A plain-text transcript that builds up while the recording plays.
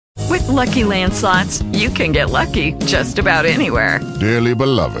Lucky Land Slots, you can get lucky just about anywhere. Dearly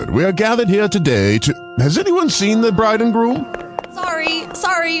beloved, we are gathered here today to... Has anyone seen the bride and groom?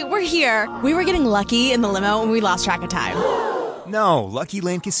 Sorry, we're here. We were getting lucky in the limo and we lost track of time. No, Lucky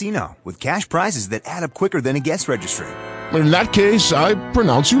Land Casino, with cash prizes that add up quicker than a guest registry. In that case, I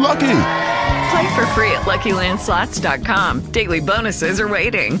pronounce you lucky. Play for free at LuckyLandSlots.com. Daily bonuses are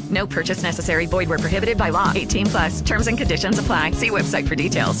waiting. No purchase necessary. Void where prohibited by law. 18 plus. Terms and conditions apply. See website for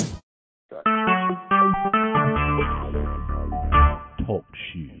details. Talk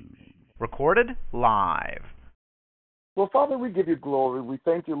shoes. Recorded live. Well, Father, we give you glory. We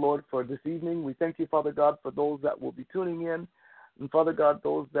thank you, Lord, for this evening. We thank you, Father God, for those that will be tuning in. And, Father God,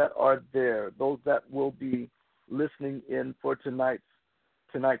 those that are there, those that will be listening in for tonight's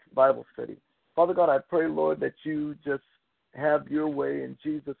Bible study. Father God, I pray, Lord, that you just have your way in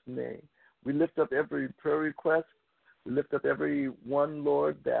Jesus' name. We lift up every prayer request. We lift up every one,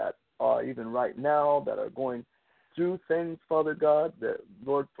 Lord, that even right now that are going through things, Father God, that,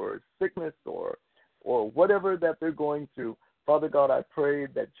 Lord, for sickness or whatever that they're going through. Father God, I pray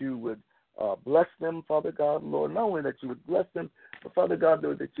that you would bless them, Father God, Lord, not only that you would bless them, but Father God,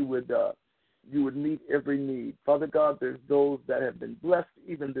 Lord, that you would meet every need. Father God, there's those that have been blessed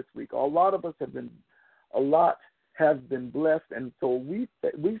even this week. A lot of us have been blessed, and so we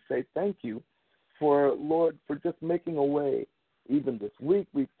say thank you for, Lord, for just making a way even this week.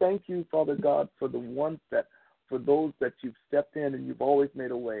 We thank you, Father God, for those that you've stepped in and you've always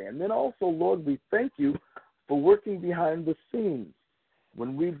made a way. And then also, Lord, we thank you for working behind the scenes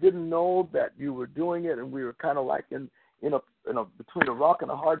when we didn't know that you were doing it and we were kind of like in a between a rock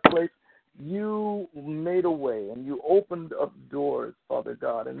and a hard place. You made a way and you opened up doors, Father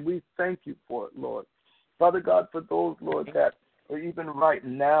God, and we thank you for it, Lord. Father God, for those, Lord, that are even right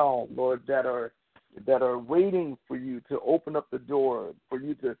now, Lord, that are waiting for you to open up the door, for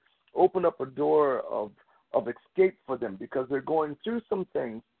you to open up a door of escape for them because they're going through some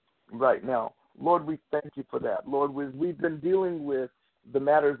things right now. Lord, we thank you for that. Lord, we've been dealing with the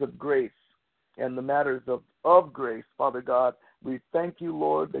matters of grace and the matters of grace, Father God. We thank you,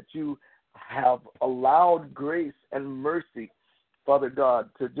 Lord, that you have allowed grace and mercy, Father God,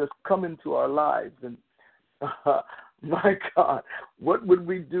 to just come into our lives. And my God, what would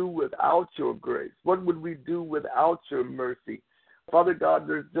we do without your grace? What would we do without your mercy? Father God,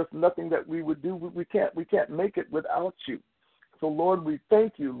 there's just nothing that we would do. We can't make it without you. So, Lord, we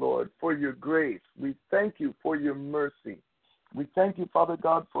thank you, Lord, for your grace. We thank you for your mercy. We thank you, Father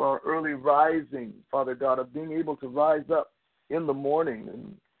God, for our early rising, Father God, of being able to rise up in the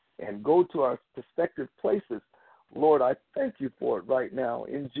morning and go to our respective places. Lord, I thank you for it right now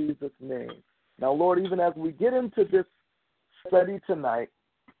in Jesus' name. Now, Lord, even as we get into this study tonight,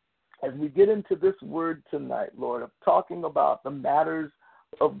 as we get into this word tonight, Lord, of talking about the matters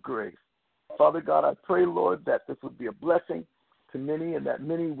of grace, Father God, I pray, Lord, that this would be a blessing to many and that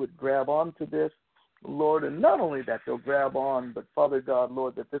many would grab onto this, Lord, and not only that they'll grab on, but Father God,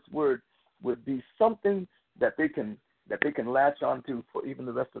 Lord, that this word would be something that they can latch onto for even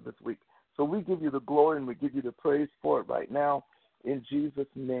the rest of this week. So we give you the glory and we give you the praise for it right now in Jesus'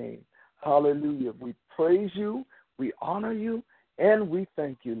 name. Hallelujah. We praise you, we honor you, and we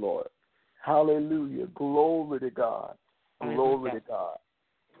thank you, Lord. Hallelujah. Glory to God. Glory to God.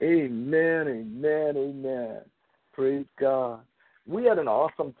 Amen, amen, amen. Praise God. We had an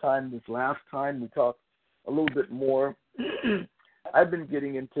awesome time this last time. We talked a little bit more. I've been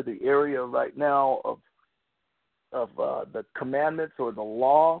getting into the area right now of the commandments or the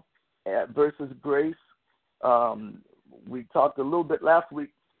law versus grace. We talked a little bit last week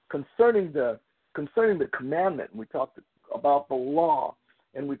concerning the commandment. We talked about the law,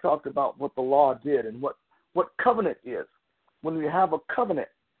 and we talked about what the law did and what covenant is. When you have a covenant,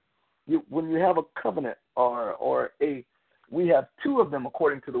 we have two of them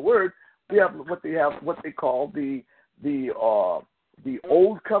according to the word. We have what they call the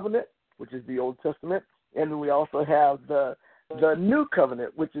old covenant, which is the Old Testament, and we also have the new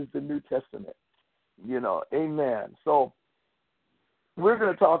covenant, which is the New Testament. Amen. So we're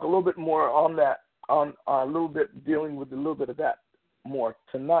going to talk a little bit more on that, on a little bit dealing with a little bit of that more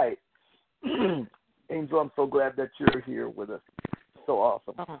tonight. Angel, I'm so glad that you're here with us. So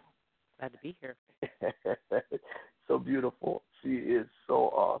awesome. Oh, glad to be here. So beautiful. She is so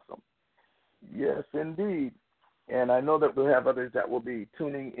awesome. Yes, indeed. And I know that we'll have others that will be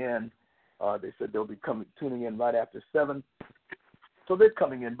tuning in. They said they'll be tuning in right after 7. So they're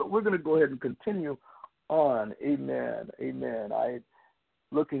coming in. But we're going to go ahead and continue on. Amen. Amen. I'm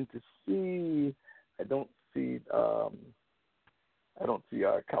looking to see. I don't see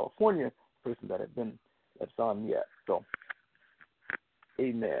our California person that's on yet. So,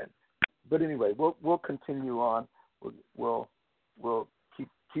 amen. But anyway, we'll continue on. We'll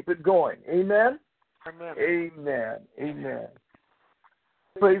keep it going. Amen. Amen. Amen. Amen.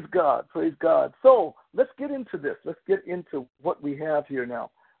 Praise God. Praise God. So let's get into this. Let's get into what we have here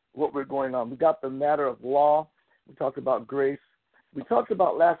now, what we're going on. We got the matter of law. We talked about grace. We talked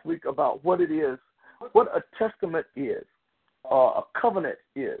about last week about what it is, what a testament is, a covenant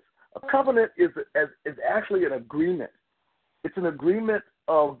is. A covenant is actually an agreement. It's an agreement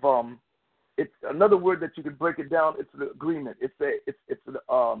of it's another word that you could break it down. It's an agreement. It's an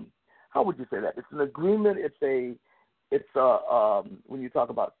how would you say that? It's an agreement. It's when you talk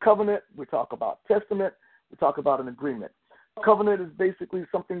about covenant, we talk about testament, we talk about an agreement. Covenant is basically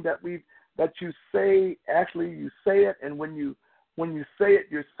something that you say. Actually, you say it, and when you say it,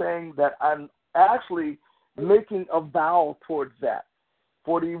 you're saying that I'm actually making a vow towards that.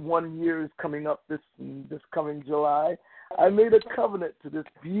 41 years coming up this coming July, I made a covenant to this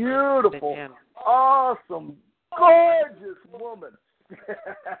beautiful, awesome, gorgeous woman.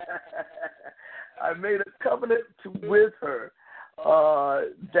 I made a covenant with her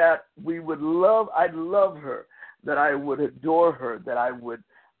that we would love. I'd love her, that I would adore her, that I would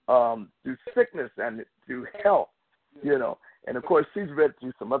through sickness and through health, you know. And of course, she's read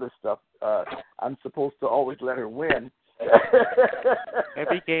through some other stuff. I'm supposed to always let her win.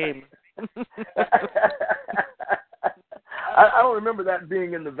 Every game. I don't remember that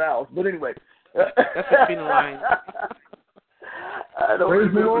being in the vows, but anyway. That's between the lines.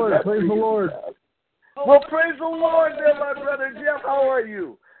 Praise the Lord. Praise the Lord. Well, praise the Lord there, my brother Jeff. How are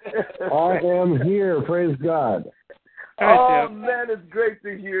you? I am here. Praise God. Oh, man, it's great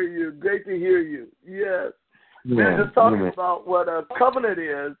to hear you. Great to hear you. Yes. We're just talking about what a covenant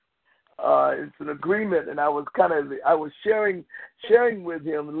is. It's an agreement, and I was sharing with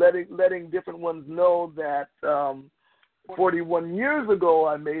him, letting different ones know that 41 years ago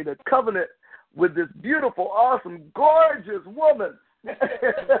I made a covenant with this beautiful, awesome, gorgeous woman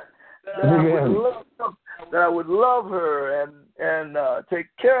that I would love her and take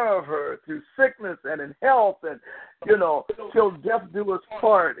care of her through sickness and in health, and till death do us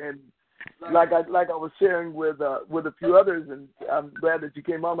part. And like I was sharing with a few others, and I'm glad that you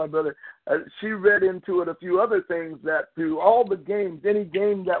came on, my brother. She read into it a few other things, that through all the games, any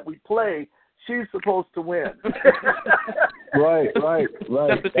game that we play, she's supposed to win. Right.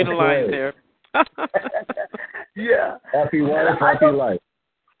 Just between the lines there. Yeah. Happy wife, happy life.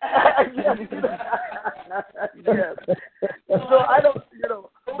 Yes. So I don't,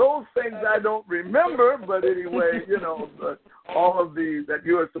 those things I don't remember, but anyway, all of these that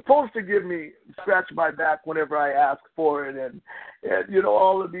you are supposed to give me, scratch my back whenever I ask for it, and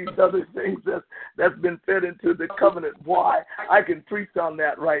all of these other things that's been fed into the covenant. Why? I can preach on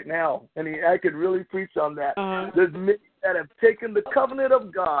that right now, and I could really preach on that. There's many that have taken the covenant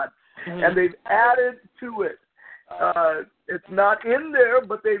of God and they've added to it. It's not in there,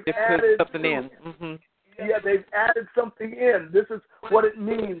 but they've added something in. Yeah, they've added something in. This is what it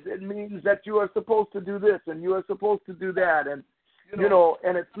means. It means that you are supposed to do this and you are supposed to do that, and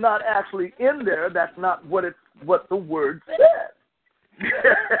and it's not actually in there. That's not what the word says.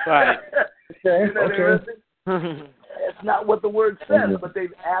 Right. Okay. It's not what the word says, but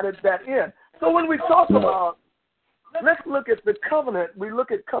they've added that in. So when we talk about, let's look at the covenant. We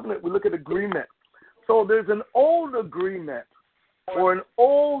look at covenant. We look at agreement. So there's an old agreement, or an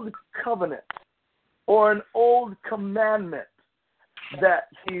old covenant, or an old commandment that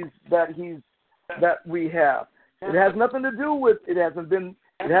we have. It has nothing to do with. It hasn't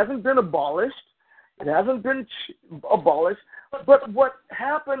been abolished. It hasn't been abolished. But what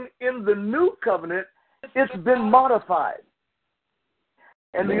happened in the new covenant, it's been modified.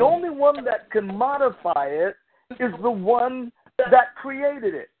 And the only one that can modify it is the one that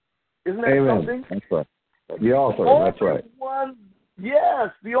created it. Isn't that something? That's right. Yeah, sir. That's right.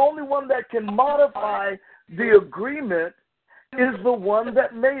 The only one that can modify the agreement is the one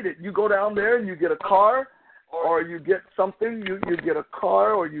that made it. You go down there and you get a car, or you get something. You get a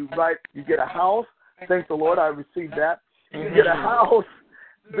car, or you get a house. Thank the Lord, I received that. You get a house.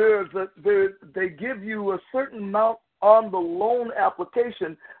 They give you a certain amount on the loan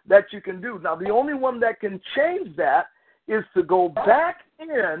application that you can do. Now, the only one that can change that is to go back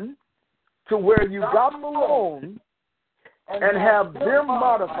in to where you got the loan and have them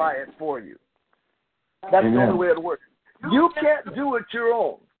modify it for you. That's the only way it works. You can't do it your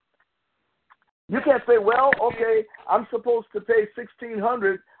own. You can't say, well, okay, I'm supposed to pay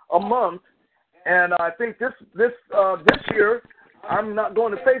 $1,600 a month, and I think this year I'm not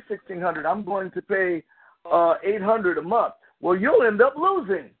going to pay $1,600. I'm going to pay $800 a month. Well, you'll end up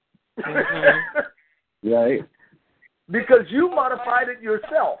losing. Right. Because you modified it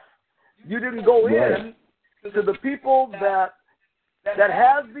yourself. You didn't go in to the people that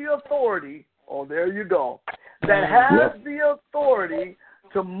has the authority. Oh, there you go. That has the authority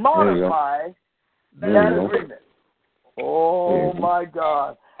to modify that agreement. Oh, my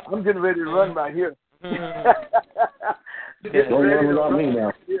God. I'm getting ready to run right here. Don't run without me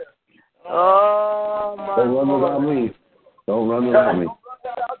now. Oh, my God. Don't run without me. Don't run without me. Don't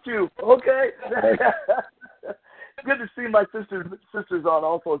run without you. Okay. Good to see my sisters on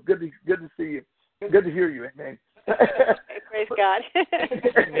also. It's good to see you. Good to hear you, amen. Praise God.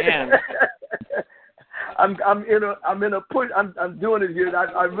 Man. I'm in a push. I'm doing it here.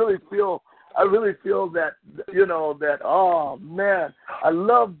 I really feel that that. Oh man, I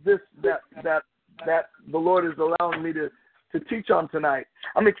love this that the Lord is allowing me to teach on tonight.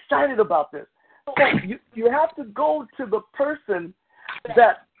 I'm excited about this. So you have to go to the person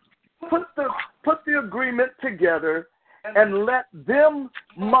that put the agreement together and let them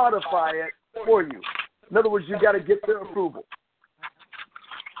modify it for you. In other words, you got to get their approval.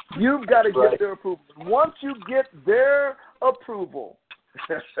 You've got to get their approval. Once you get their approval,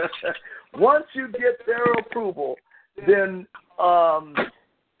 then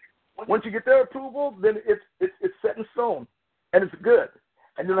it's set in stone and it's good,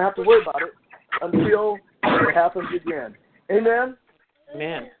 and you don't have to worry about it until it happens again. Amen.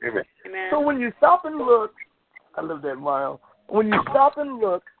 Amen. Amen. So when you stop and look, I love that, Mario. When you stop and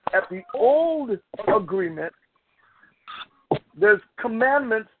look at the old agreement, there's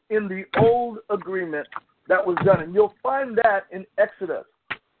commandments in the old agreement that was done, and you'll find that in Exodus.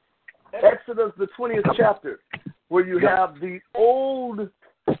 Exodus, the 20th chapter, where you have the old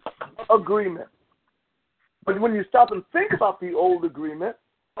agreement. But when you stop and think about the old agreement,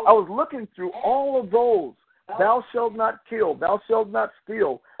 I was looking through all of those. Thou shalt not kill. Thou shalt not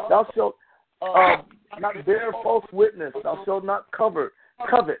steal. Thou shalt not bear false witness. Thou shalt not covet.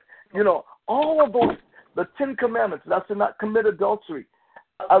 All of those, the 10 Commandments. Thou shalt not commit adultery.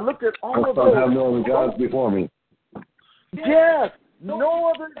 I looked at all of those. I have no other gods before me. Yes,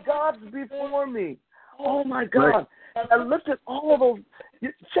 no other gods before me. Oh, my God. I looked at all of those.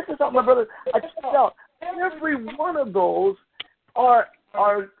 Check this out, my brother. I checked out. Every one of those are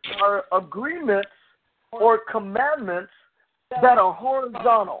agreements or commandments that are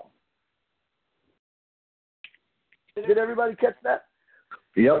horizontal. Did everybody catch that?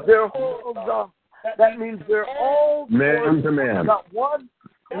 Yep. They're horizontal. That means they're all man to man. Not one.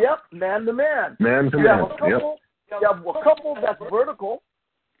 Yep, man to man. Man to you man. Have a couple, You have a couple that's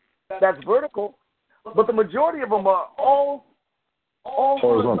vertical. But the majority of them are all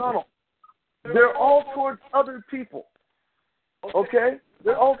horizontal. They're all towards other people. Okay?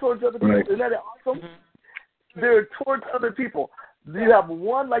 They're all towards other people. Right. Isn't that awesome? They're towards other people. You have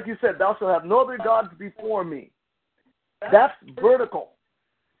one, like you said, thou shalt have no other gods before me. That's vertical.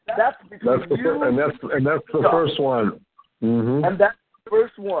 That's between you and that's the first one. Mm-hmm. And that's the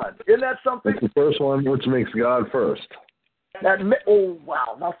first one. Isn't that something? That's the first one, which makes God first. Oh,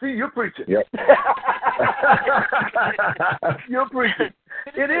 wow. Now, see, you're preaching. Yep. You're preaching.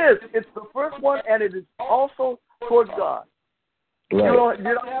 It is. It's the first one, and it is also towards God. Right. You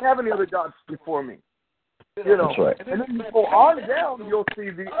don't have any other gods before me. That's right. And then you go on down, you'll see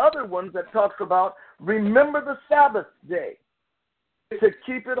the other ones that talks about remember the Sabbath day to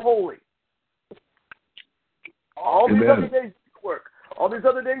keep it holy. All these other days you can work. All these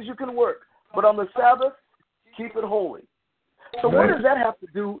other days you can work. But on the Sabbath, keep it holy. So what does that have to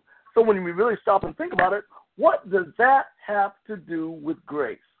do? So when we really stop and think about it, what does that have to do with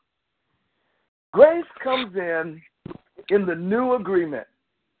grace? Grace comes in the new agreement.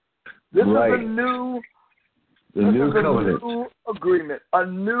 This is a new covenant. New agreement, a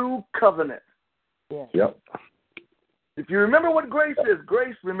new covenant. Yeah. Yep. If you remember what grace is,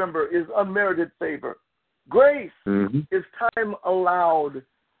 remember, is unmerited favor. Grace is time allowed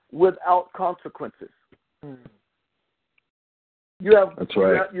without consequences. You have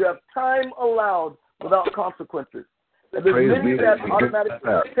time allowed without consequences. And there's many that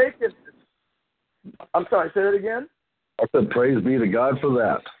automatically take it. I'm sorry, say that again? I said praise be to God for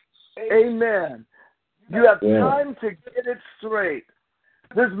that. Amen. You have time to get it straight.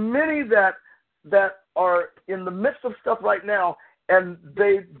 There's many that are in the midst of stuff right now, and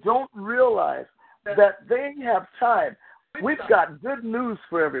they don't realize that they have time. We've got good news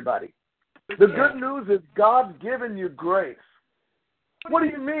for everybody. The good news is God's given you grace. What do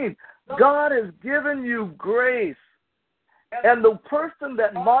you mean? God has given you grace. And the person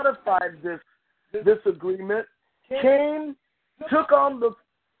that modified this agreement took on the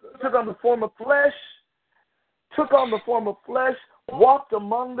form of flesh, walked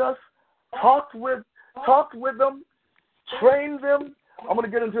among us, talked with them, trained them, I'm going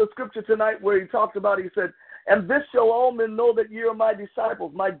to get into a scripture tonight where he talks about, he said, and this shall all men know that ye are my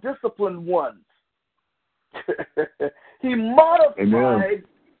disciples, my disciplined ones. He modified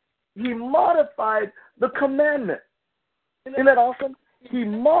the commandment. Isn't that awesome? He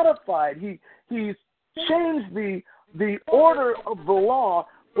modified, he changed the order of the law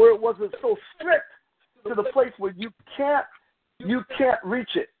where it wasn't so strict to the place where you can't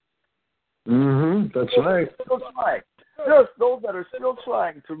reach it. That's right. There's those that are still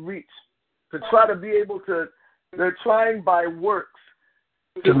trying to reach, to try to be able to, they're trying by works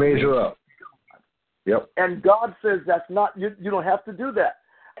to measure up. Yep. And God says that's not, you don't have to do that.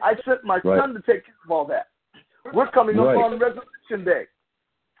 I sent my son to take care of all that. We're coming up on Resurrection Day.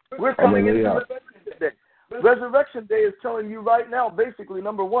 We're coming into Resurrection Day. Resurrection Day is telling you right now, basically,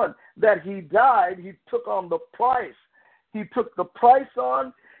 number one, that he died. He took on the price. He took the price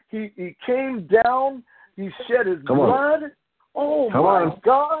on. He came down. He shed his blood. Oh, my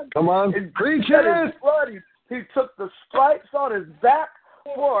God. Come on. Preach it. He took the stripes on his back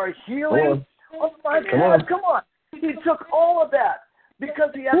for our healing. Oh, my God. Come on. He took all of that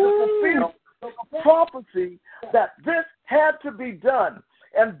because he had to fulfill the prophecy that this had to be done.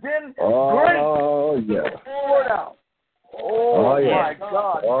 And then grace poured out. My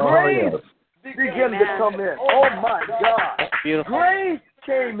God. Grace began to come in. Oh, my God. Beautiful. Grace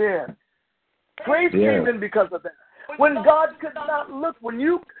came in. Grace came in because of that. When God could not look,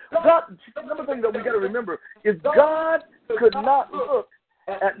 another thing that we got to remember is God could not look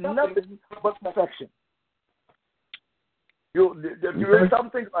at nothing but perfection. You heard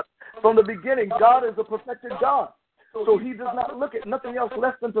something about it. From the beginning, God is a perfected God. So he does not look at nothing else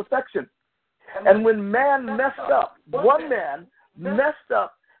less than perfection. And when man messed up, one man messed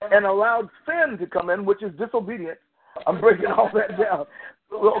up and allowed sin to come in, which is disobedience. I'm breaking all that down.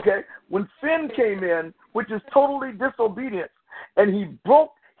 Okay, when sin came in, which is totally disobedience, and he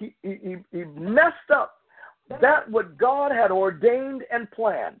messed up that what God had ordained and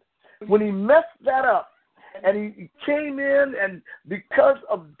planned. When he messed that up, and he came in, and because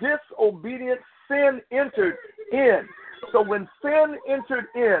of disobedience, sin entered in. So when sin entered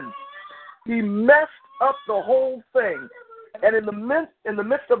in, he messed up the whole thing. And in the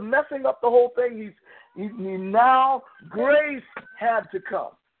midst of messing up the whole thing, he now grace had to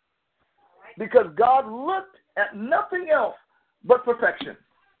come. Because God looked at nothing else but perfection.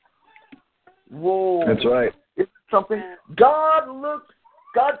 Whoa. That's right. It's something. God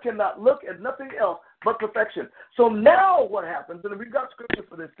cannot look at nothing else but perfection. So now what happens, and we've got scripture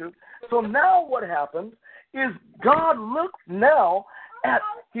for this too. So now what happens is God looks now at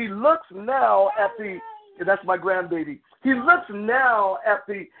the, that's my grandbaby. He looks now at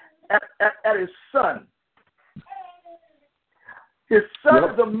his son. His son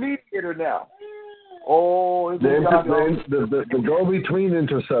is a mediator now. Oh, the go-between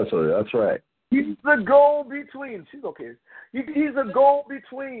intercessor. That's right. He's the go-between. She's okay. He's a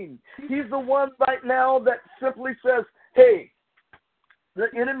go-between. He's the one right now that simply says, hey, the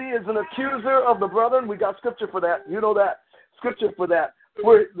enemy is an accuser of the brethren. We got scripture for that. You know that. Scripture for that.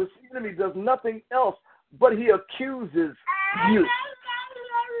 Where the enemy does nothing else but he accuses you.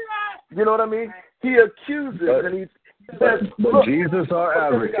 You know what I mean? He accuses and he says, but Jesus our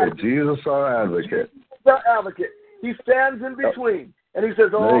advocate. Jesus our advocate. The advocate. He stands in between and he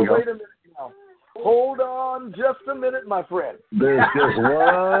says, oh, wait a minute now. Hold on just a minute, my friend. There's just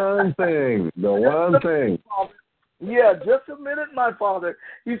one thing. The one thing. Yeah, just a minute, my father.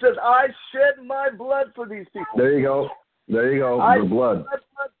 He says, I shed my blood for these people. There you go. The blood. I shed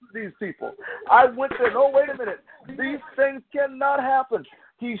my blood for these people. I went there. No, wait a minute. These things cannot happen.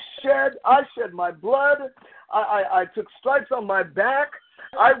 I shed my blood. I took stripes on my back.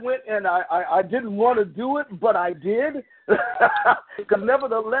 I went and I didn't want to do it, but I did. Because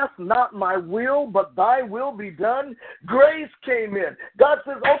nevertheless, not my will, but thy will be done. Grace came in. God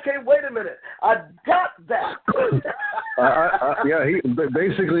says, okay, wait a minute. I got that.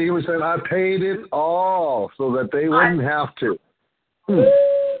 He was saying, I paid it all so that they wouldn't have to.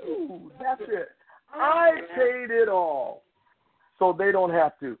 Ooh, that's it. I paid it all so they don't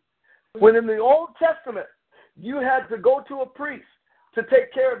have to. When in the Old Testament, you had to go to a priest to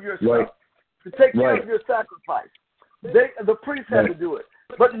take care of yourself, to take care of your sacrifice. The priest had to do it.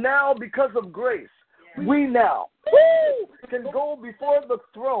 But now, because of grace, we now can go before the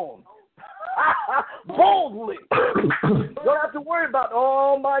throne boldly. Don't have to worry about,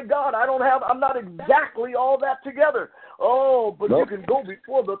 oh my God, I'm not exactly all that together. Oh, but you can go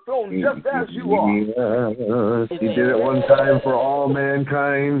before the throne just as you are. Yes. He did it one time for all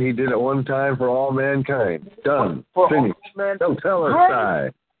mankind. Done. Finished. Don't tell us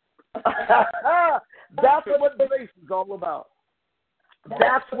die. That's what grace is all about.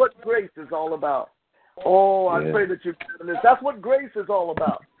 That's what grace is all about. Oh, I pray that you're getting this. That's what grace is all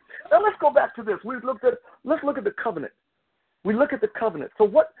about. Now let's go back to this. Let's look at the covenant. We look at the covenant. So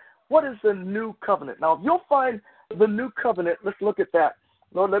what is the new covenant? Now, if you'll find the new covenant, let's look at that.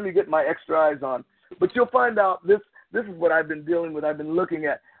 Lord, let me get my extra eyes on. But you'll find out this is what I've been dealing with. I've been looking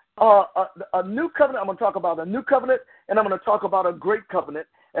at a new covenant. I'm going to talk about a new covenant, and I'm going to talk about a great covenant,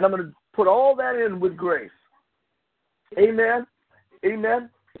 and I'm going to put all that in with grace. Amen. Amen.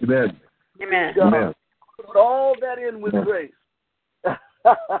 Amen. Amen. Amen. Put all that in with grace.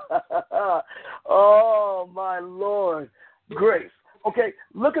 Oh, my Lord. Grace. Okay,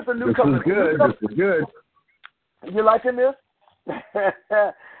 look at the new covenant. This is good. You liking this?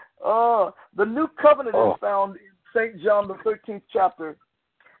 Oh, the new covenant is found in St. John, the 13th chapter,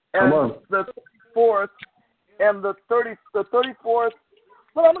 and the 34th and the 34th.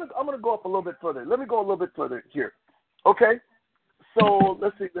 Well, I'm gonna go up a little bit further. Let me go a little bit further here. Okay. So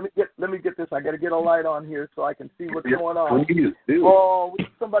let's see. Let me get this. I got to get a light on here so I can see what's going on. Oh,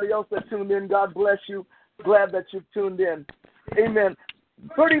 somebody else that tuned in. God bless you. Glad that you've tuned in. Amen.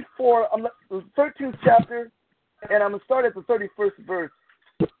 13th chapter, and I'm going to start at the 31st verse.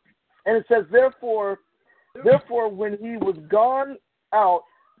 And it says, Therefore, when he was gone out,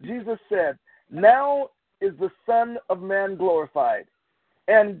 Jesus said, Now is the Son of Man glorified,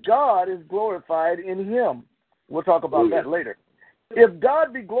 and God is glorified in him. We'll talk about that later. If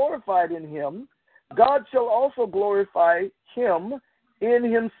God be glorified in him, God shall also glorify him in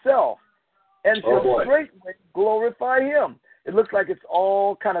himself, and shall straightway glorify him. It looks like it's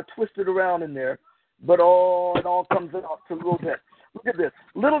all kind of twisted around in there, but it all comes out to a little bit. Look at this.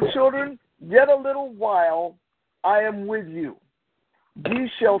 Little children, yet a little while I am with you. Ye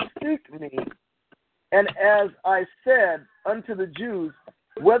shall seek me, and as I said unto the Jews,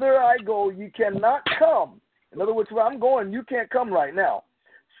 whither I go, ye cannot come. In other words, where I'm going, you can't come right now.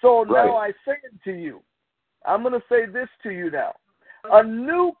 So now I say unto you, I'm going to say this to you now, a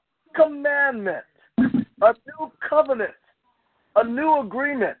new commandment, a new covenant, a new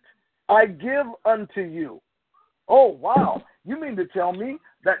agreement I give unto you. Oh, wow. You mean to tell me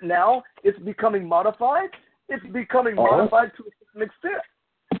that now it's becoming modified? It's becoming modified to a certain extent.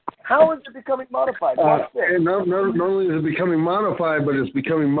 How is it becoming modified? And not only is it becoming modified, but it's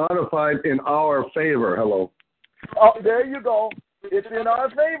becoming modified in our favor. Hello. Oh, there you go. It's in our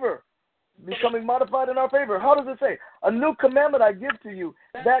favor. Becoming modified in our favor. How does it say? A new commandment I give to you,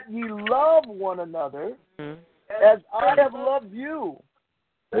 that ye love one another as I have loved you,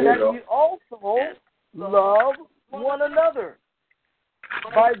 that ye also love one another.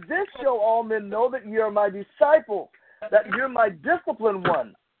 By this shall all men know that ye are my disciples, that you're my disciplined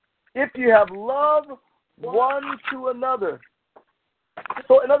ones, if you have love one to another.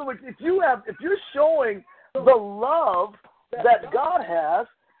 So, in other words, if you're showing the love that God has,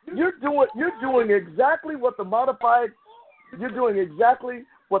 you're doing exactly what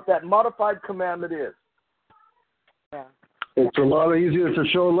that modified commandment is. Yeah. It's a lot easier to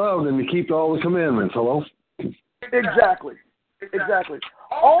show love than to keep all the commandments. Hello? Exactly.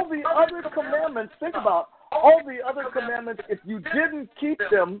 All the other commandments, think about all the other commandments, if you didn't keep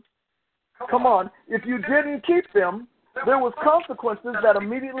them, if you didn't keep them, there was consequences that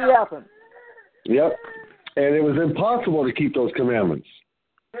immediately happened. Yep. And it was impossible to keep those commandments.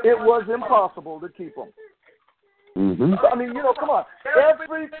 It was impossible to keep them. Mm-hmm. I mean, come on.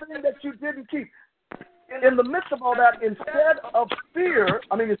 Everything that you didn't keep, in the midst of all that, instead of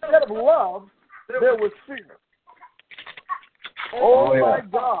love, there was fear. Oh my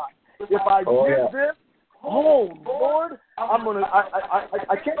God. If I did this, Lord,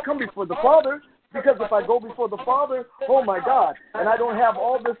 I can't come before the Father, because if I go before the Father, oh my God, and I don't have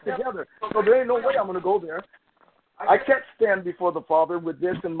all this together, so there ain't no way I'm going to go there. I can't stand before the Father with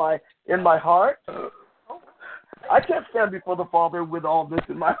this in my heart. I can't stand before the Father with all this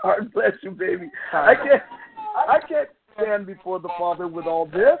in my heart. Bless you, baby. I can't stand before the Father with all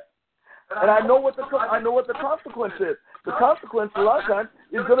this. And I know what the consequence is. The consequence a lot of times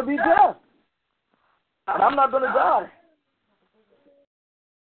is going to be death. And I'm not going to die.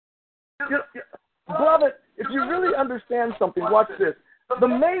 Beloved, if you really understand something, watch this. The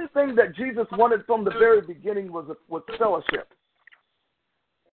main thing that Jesus wanted from the very beginning was fellowship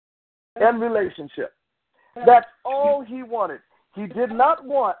and relationship. That's all he wanted. He didn't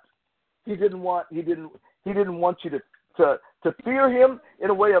want you to fear him in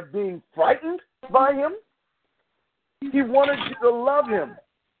a way of being frightened by him. He wanted you to love him,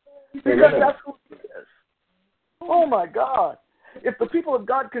 because that's who he is. Oh my God. If the people of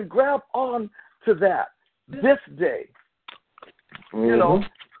God can grab on to that this day, I'm going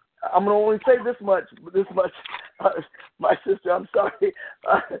to only say this much. my sister, I'm sorry.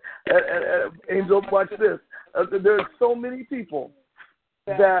 Angel, watch this. There are so many people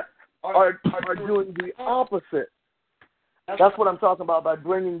that are doing the opposite. That's what I'm talking about by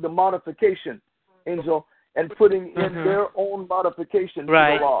bringing the modification, Angel, and putting in their own modification to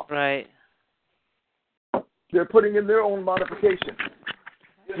the law. Right. They're putting in their own modification.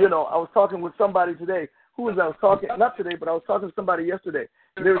 You know, I was talking with somebody today. Who was I was talking? Not today, but I was talking to somebody yesterday.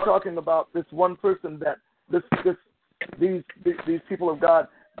 They were talking about this one person that these people of God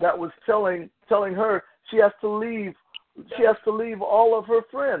that was telling her she has to leave. She has to leave all of her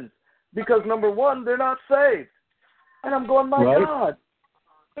friends because number one, they're not saved. And I'm going, my God,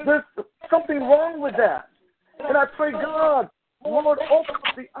 there's something wrong with that. And I pray, God, Lord, open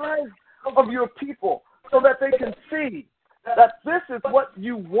up the eyes of your people so that they can see that this is what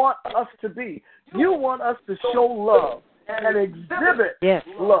you want us to be. You want us to show love and exhibit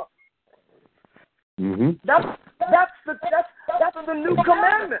love. Mm-hmm. That's the new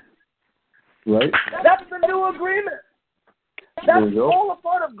commandment. Right. That's the new agreement. That's all a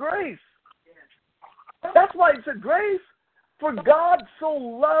part of grace. That's why it's a grace. For God so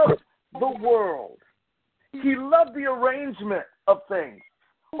loved the world. He loved the arrangement of things.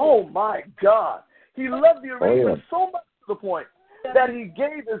 Oh, my God. He loved the arrangement so much to the point that he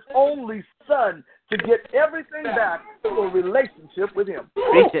gave his only son to get everything back to a relationship with him.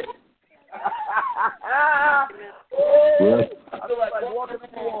 Preach it. I feel like walking the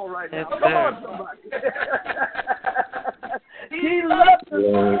wall right now. Come on, somebody. He loved us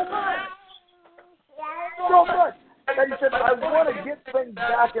so much. So much. And he said, I want to get things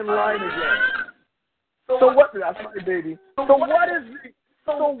back in line again. So what? I'm sorry, baby. So what is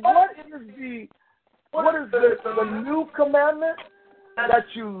the new commandment? That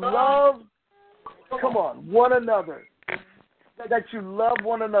you love, come on, one another. That you love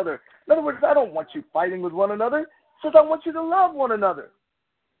one another. In other words, I don't want you fighting with one another. It says I want you to love one another.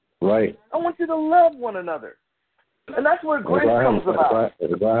 Right. I want you to love one another. And that's where grace comes about.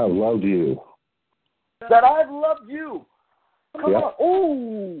 As I have loved you. That I've loved you. Come on.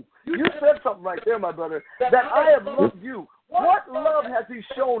 Ooh, you said something right there, my brother. That I have loved you. What love has he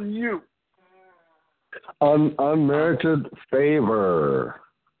shown you? Unmerited favor.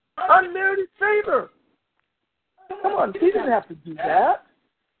 Unmerited favor. Come on, he didn't have to do that.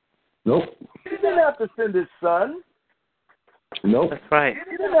 Nope. He didn't have to send his son. Nope. That's right.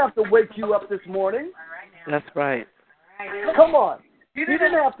 He didn't have to wake you up this morning. That's right. Come on. He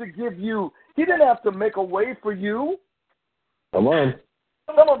didn't have to he didn't have to make a way for you. Come on.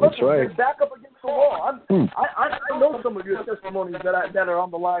 Some of us are back up against the wall. I know some of your testimonies that are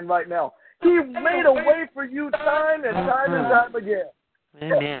on the line right now. He made a way for you time and time and time again.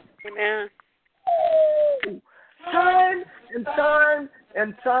 Amen. Amen. Time and time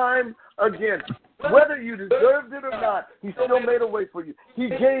and time again. Whether you deserved it or not, he still made a way for you. He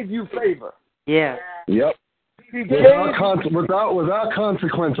gave you favor. Yeah. Yep. He gave without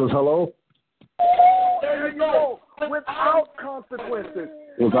consequences. Hello. There you go. Without consequences.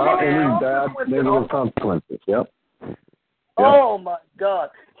 Without any bad negative consequences. Yep. Oh my God.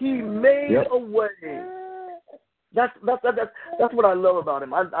 He made a way. That's what I love about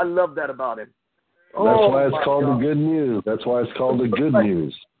him. I love that about him. That's why it's called the good news. That's why it's called the good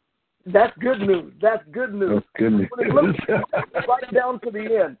news. That's good news. That's good news. That's good news. Right down to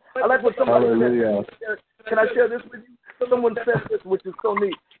the end. I like what somebody said. Can I share this with you? Someone said this, which is so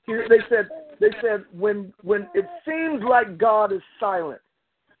neat. They said when it seems like God is silent,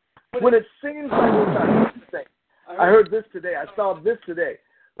 when it seems like I heard this today. I saw this today.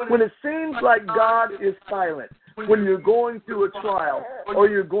 When it seems like God is silent, when you're going through a trial or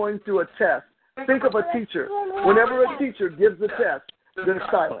you're going through a test, think of a teacher. Whenever a teacher gives a test, they're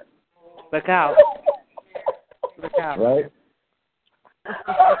silent. Look out. Look out. Right?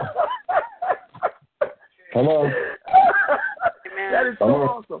 Come on. That is so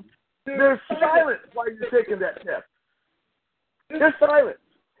awesome. They're silent while you're taking that test. They're silent.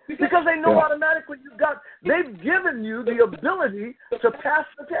 Because they know automatically they've given you the ability to pass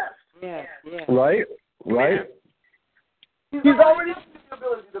the test. Yeah. Right. He's already given you the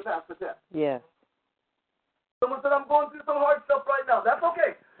ability to pass the test. Yeah. Someone said, I'm going through some hard stuff right now. That's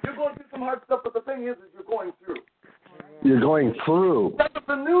okay. You're going through some hard stuff, but the thing is you're going through. You're going through.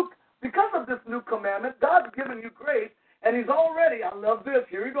 Because of this new commandment, God's given you grace, and he's already, I love this,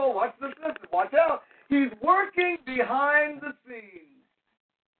 here we go, watch this, watch out. He's working behind the scenes.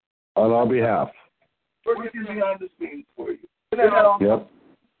 On our behalf. Working behind the scenes for you. Isn't that awesome?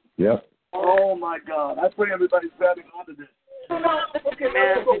 Yep. Oh, my God. I pray everybody's grabbing onto this. Okay,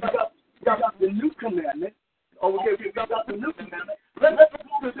 man. We got the new commandment. Oh, okay, we got the new commandment. Let's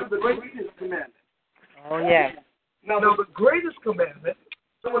go to the greatest commandment. Oh, yeah. Now, the greatest commandment,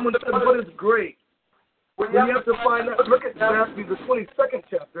 someone said, what is great? Well, you have to find out. Look at Matthew, the 22nd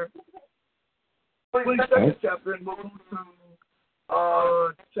chapter. 22nd chapter, and we'll go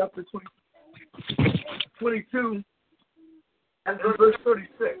to chapter 22 and verse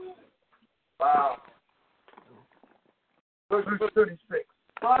 36. Wow. Verse 36.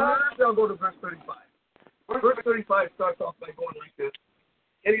 First, I'll go to verse 35. Verse 35 starts off by going like this.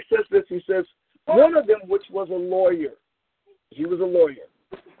 And he says this. He says, one of them, which was a lawyer, he was a lawyer,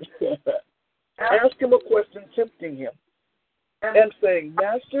 asked him a question, tempting him, and saying,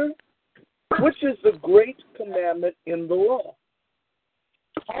 Master, which is the great commandment in the law?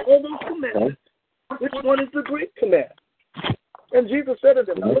 All those commandments, which one is the great command? And Jesus said to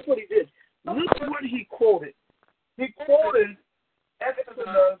them, now look what he did. Look what he quoted. He quoted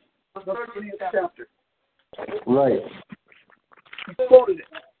Exodus, the 30th chapter. Right. He quoted it.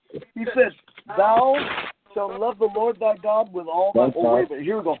 He says, thou shalt love the Lord thy God with all thy... Oh, wait a minute.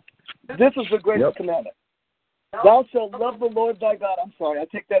 Here we go. This is the greatest commandment. Thou shalt love the Lord thy God. I'm sorry, I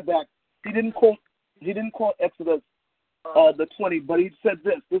take that back. He didn't quote Exodus the 20, but he said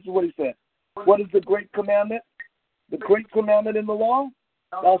this. This is what he said. What is the great commandment? The great commandment in the law?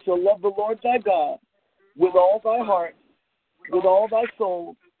 Thou shalt love the Lord thy God with all thy heart, with all thy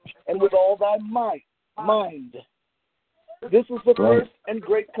soul, and with all thy mind. This is the first and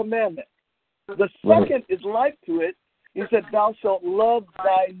great commandment. The second is like to it. He said, thou shalt love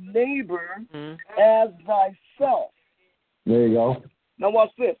thy neighbor as thyself. There you go. Now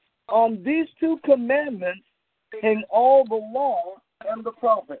watch this. On these two commandments hang all the law and the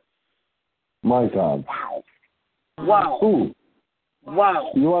prophets. My God. Wow. Ooh.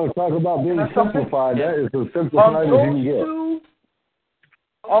 Wow. You want to talk about being simplified? That is as simplified as you can get.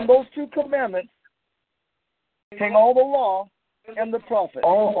 On those two commandments hang all the law and the prophets.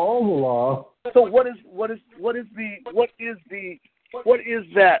 All the law. So what is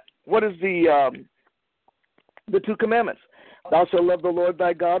the two commandments? Thou shalt love the Lord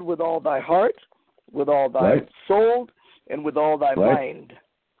thy God with all thy heart, with all thy soul, and with all thy mind.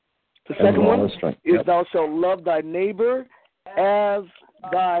 The second one is thou shalt love thy neighbor as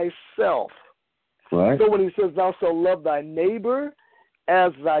thyself. Right. So when he says thou shalt love thy neighbor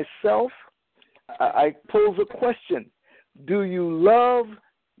as thyself, I pose a question. Do you love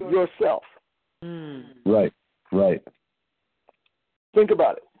yourself? Right. Think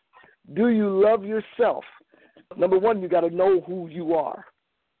about it. Do you love yourself? Number one, you got to know who you are.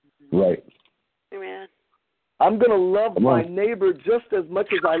 Right. Amen. I'm going to love my neighbor just as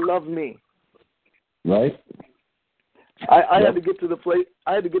much as I love me. Right. I had to get to the place.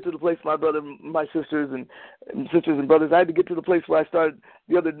 My brother, my sisters and brothers. I had to get to the place where I started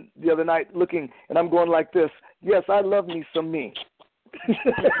the other night looking, and I'm going like this. Yes, I love me some me.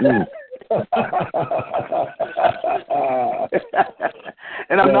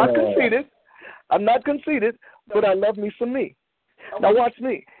 And I'm not conceited, but I love me some me. Now watch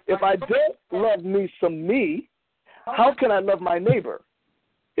me. If I don't love me some me, how can I love my neighbor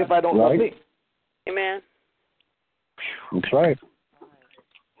if I don't love me? Amen. That's right.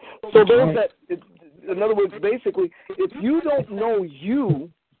 So in other words, basically, if you don't know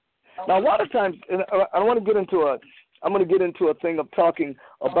you, now a lot of times, and I want to get into I'm going to get into a thing of talking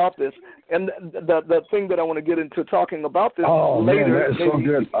about this, and the thing that I want to get into talking about this later. Man, that is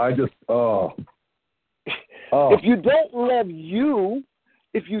so good. If you don't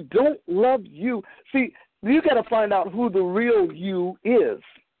love you, see, you got to find out who the real you is.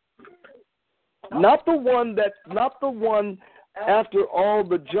 Not the one after all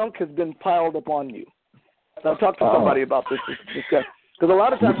the junk has been piled upon you. Now, talk to somebody about this. Because a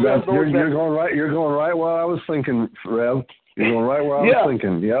lot of times you're going right. You're going right where I was thinking, Rev. You're going right where I was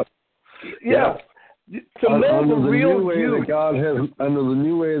thinking. Yep. Yeah. To know the real you. Under the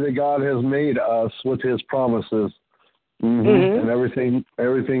new way that God has made us with His promises, and everything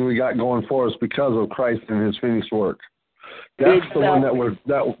we got going for us because of Christ and His finished work. That's the one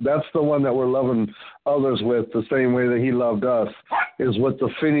that's the one that we're loving others with the same way that He loved us, is with the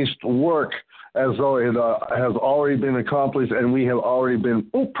finished work, as though it has already been accomplished and we have already been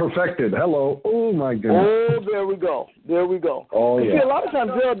perfected. Hello. Oh my goodness. Oh, there we go. Oh yeah. See, a lot of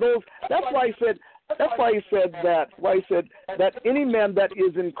times there are those. That's why he said that any man that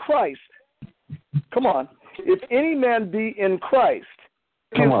is in Christ. Come on. If any man be in Christ,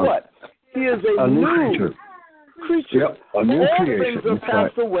 guess what? He is a new creature. Yep, a new creation. All things have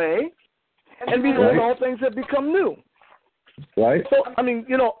passed away, and behold, all things have become new. Right. So, I mean,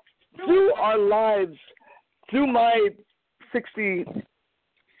 through our lives, through my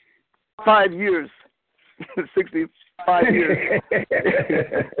 65 years, 65 years.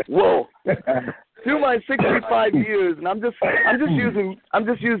 Whoa. through my 65 years, and I'm just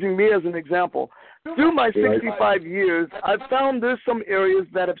using me as an example. Through my 65 years, I've found there's some areas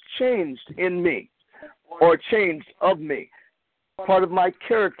that have changed in me, or changed of me. Part of my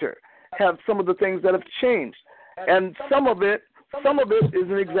character have some of the things that have changed, and some of it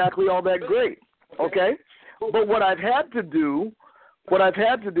isn't exactly all that great. Okay, but what I've had to do,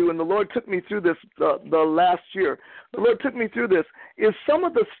 and the Lord took me through this the last year. The Lord took me through this, is some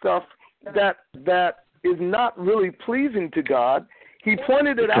of the stuff that is not really pleasing to God. He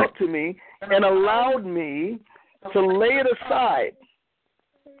pointed it out to me and allowed me to lay it aside.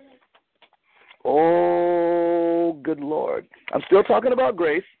 Oh, good Lord. I'm still talking about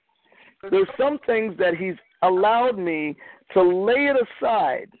grace. There's some things that He's allowed me to lay it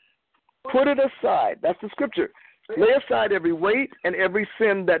aside. Put it aside. That's the scripture. Lay aside every weight and every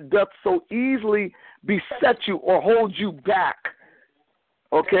sin that doth so easily beset you or hold you back.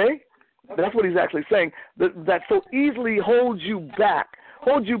 Okay? That's what He's actually saying. That so easily holds you back.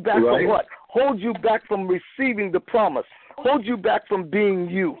 Hold you back from what? Hold you back from receiving the promise. Hold you back from being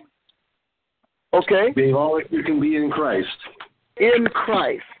you. Okay? Being all that you can be in Christ. In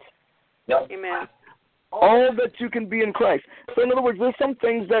Christ. Yep. Amen. All that you can be in Christ. So in other words, there's some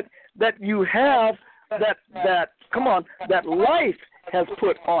things that you have that life has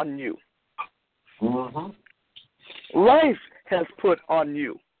put on you. Mm-hmm. Life has put on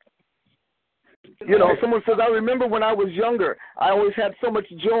you. You know, someone says, I remember when I was younger, I always had so much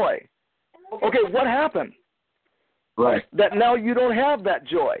joy. Okay, what happened? Right. That now you don't have that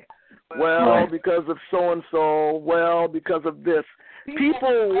joy. Well, because of so-and-so. Well, because of this.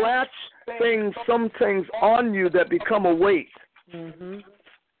 People latch some things on you that become a weight. Mm-hmm.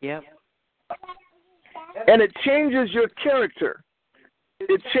 Yep. And it changes your character.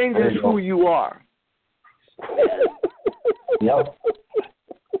 It changes who you are. Yep.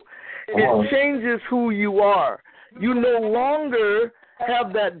 It changes who you are. You no longer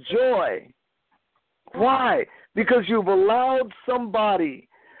have that joy. Why? Because you've allowed somebody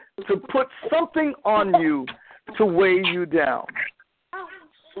to put something on you to weigh you down.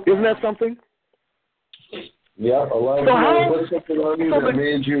 Isn't that something? Yeah, a lot of people put something on you that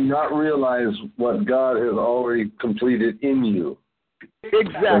made you not realize what God has already completed in you.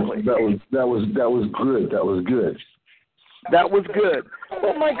 Exactly. That was good. That was good. That was good.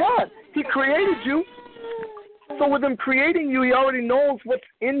 Oh my God, He created you. So with Him creating you, He already knows what's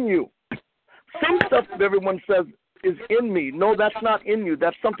in you. Some stuff that everyone says is in me. No, that's not in you.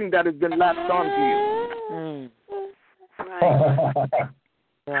 That's something that has been latched onto you. Right.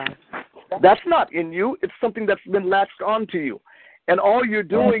 Yeah. That's not in you. It's something that's been latched onto you, and all you're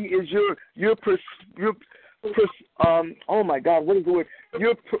doing is oh my God, what is the word?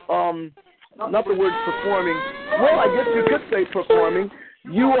 Not the word performing. Well, I guess you could say performing.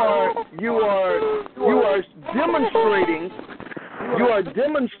 You are demonstrating. You are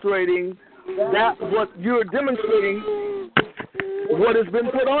demonstrating what has been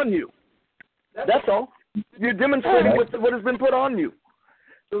put on you. That's all. You're demonstrating what has been put on you.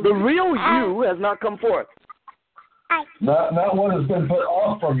 The real you has not come forth. Not what has been put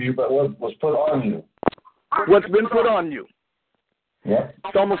off from you, but what was put on you. What's been put on you. Yeah.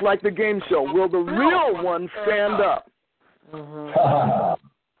 It's almost like the game show. Will the real one stand up? Mm-hmm.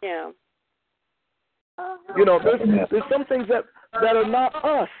 Yeah. You know, there's some things that are not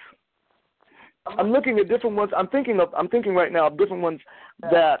us. I'm looking at different ones. I'm thinking right now of different ones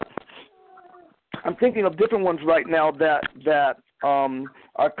that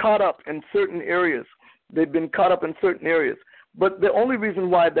are caught up in certain areas. They've been caught up in certain areas. But the only reason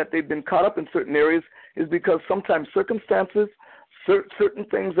why that they've been caught up in certain areas is because sometimes circumstances, certain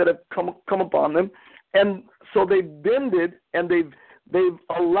things that have come upon them, and so they've bended and they've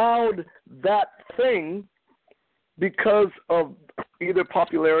allowed that thing because of either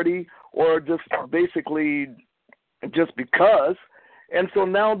popularity or just basically just because, and so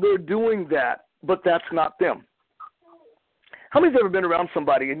now they're doing that, but that's not them. How many's ever been around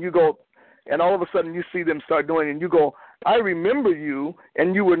somebody and you go, and all of a sudden you see them start doing it and you go, I remember you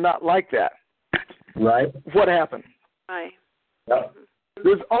and you were not like that. Right. What happened? Right. Yep.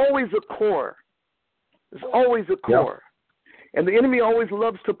 There's always a core. There's always a core. Yep. And the enemy always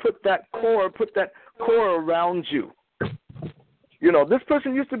loves to put that core around you. You know, this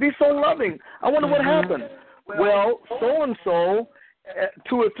person used to be so loving. I wonder what happened. Well, so-and-so,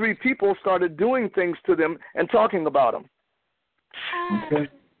 2 or 3 people started doing things to them and talking about them. Okay.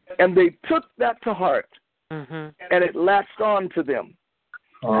 And they took that to heart, and it latched on to them.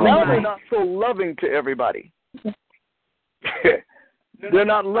 Now they're not so loving to everybody. They're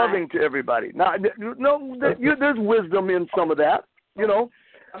not loving to everybody. Now, there's wisdom in some of that, you know.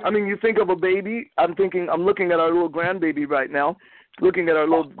 I mean, you think of a baby. I'm looking at our little grandbaby right now. Looking at our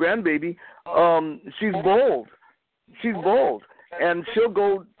little grandbaby. She's bold. She's bold. And she'll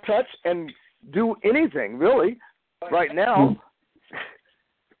go touch and do anything, really, right now,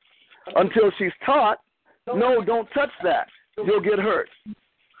 until she's taught, no, don't touch that. You'll get hurt.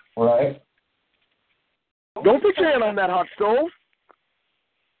 Right. Don't put your hand on that hot stove.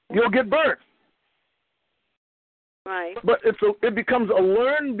 You'll get burnt. Right. But it becomes a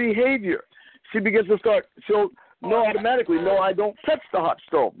learned behavior. She begins to she'll know automatically, no, I don't touch the hot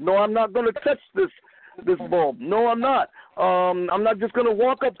stove. No, I'm not going to touch this bulb. No, I'm not. I'm not just going to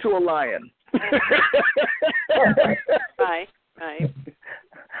walk up to a lion. Right.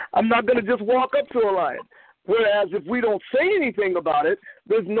 I'm not going to just walk up to a lion. Whereas if we don't say anything about it,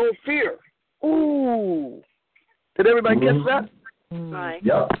 there's no fear. Ooh. Did everybody catch that? Right.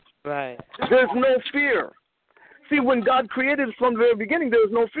 Yep. Right. There's no fear. See, when God created us from the very beginning, there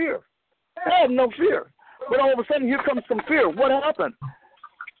was no fear. I had no fear. But all of a sudden, here comes some fear. What happened?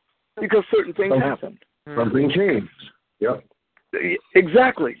 Because certain things happened. Something changed. Yep.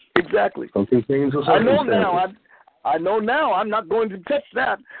 Exactly. Something changed. I know now. I'm not going to touch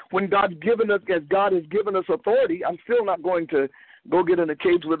that. When God's given us, as God has given us authority, I'm still not going to go get in a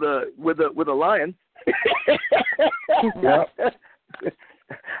cage with a lion. Yep.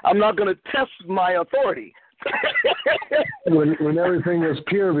 I'm not going to test my authority. when everything was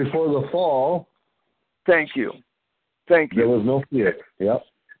pure before the fall. Thank you. There was no fear. Yep.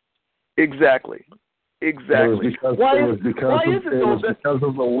 Exactly. It was because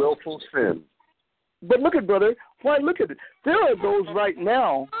of the willful sin. But look at brother. Why look at it? There are those right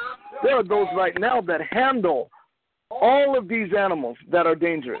now that handle all of these animals that are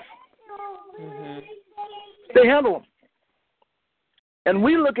dangerous. Mm-hmm. They handle them. And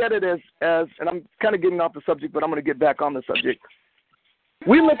we look at it as, and I'm kind of getting off the subject, but I'm going to get back on the subject.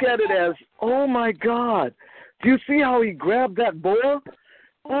 We look at it as, oh my God, do you see how he grabbed that boar?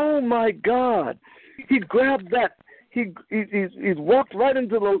 Oh my God, he grabbed that. He's walked right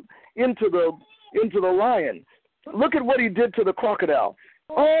into the lion. Look at what he did to the crocodile.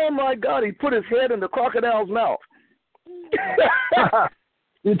 Oh my God, he put his head in the crocodile's mouth.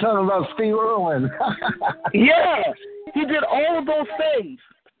 You're talking about Steve Irwin. Yeah, he did all of those things.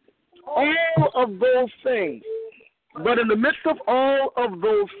 All of those things. But in the midst of all of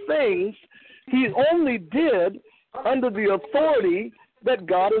those things, he only did under the authority that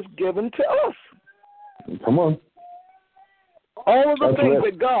God has given to us. Come on. All of the things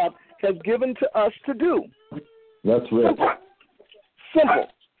that God has given to us to do. That's right. Simple.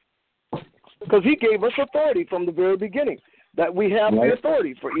 Because he gave us authority from the very beginning. That we have the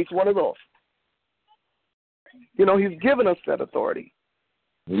authority for each one of those. You know, he's given us that authority.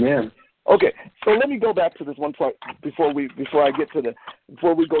 Amen. Okay, so let me go back to this one part before we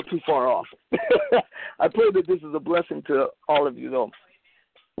go too far off. I pray that this is a blessing to all of you, though.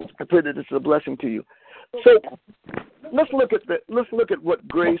 I pray that this is a blessing to you. So let's look at what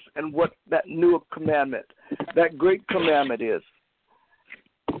grace and what that new commandment, that great commandment is.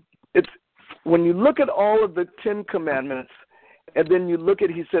 It's when you look at all of the 10 commandments, and then you look at,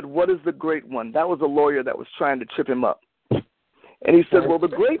 he said, what is the great one? That was a lawyer that was trying to trip him up. And he said, well, the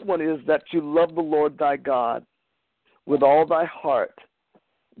great one is that you love the Lord thy God with all thy heart,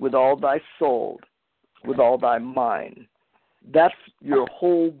 with all thy soul, with all thy mind. That's your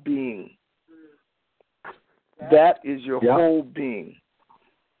whole being. That is your whole being.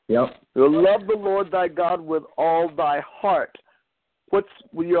 Yep. You love the Lord thy God with all thy heart. What's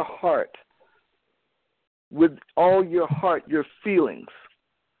with your heart? With all your heart, your feelings.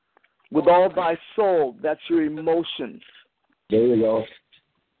 With all thy soul, that's your emotions. There you go.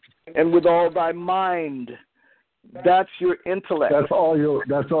 And with all thy mind, that's your intellect. That's all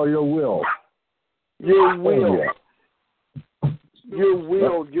your will. Your will. Your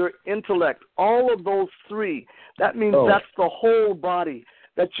will, your intellect, all of those three. That means that's the whole body.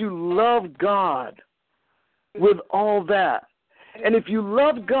 That you love God with all that. And if you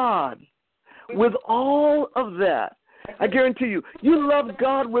love God with all of that, I guarantee you, you love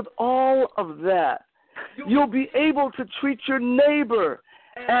God with all of that, you'll be able to treat your neighbor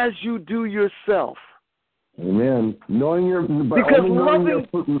as you do yourself. Amen. But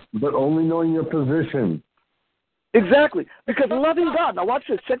only knowing your position. Exactly. Because loving God, now watch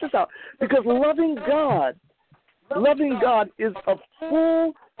this, check this out. Because loving God is a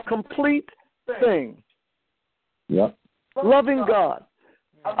full, complete thing. Yep. Loving God.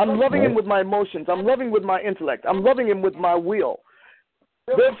 I'm loving him with my emotions. I'm loving him with my intellect. I'm loving him with my will.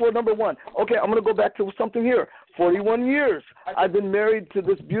 Therefore, number one, okay, I'm going to go back to something here. 41 years. I've been married to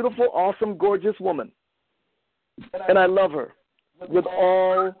this beautiful, awesome, gorgeous woman. And I love her. with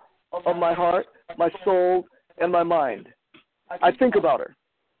all of my heart, my soul, and my mind. I think about her.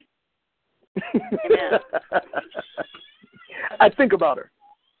 I think about her.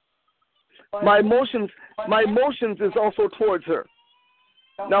 My emotions is also towards her.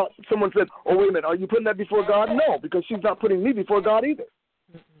 Now, someone said, oh, wait a minute, are you putting that before God? No, because she's not putting me before God either.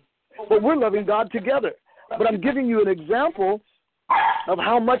 But we're loving God together. But I'm giving you an example of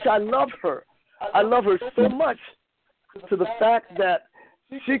how much I love her. I love her so much to the fact that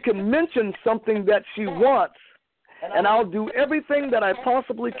she can mention something that she wants, and I'll do everything that I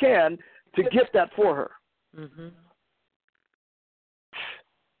possibly can to get that for her. Mm-hmm.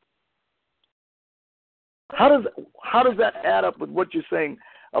 How does that add up with what you're saying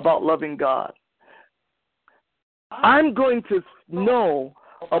about loving God? I'm going to know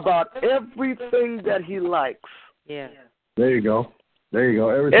about everything that he likes. Yeah. There you go.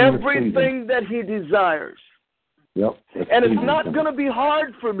 Everything that he desires. Yep. And it's not going to be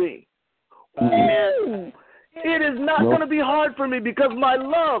hard for me. No, it is not going to be hard for me because my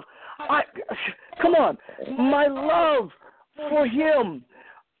love, my love for him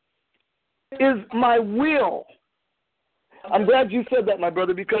is my will. I'm glad you said that, my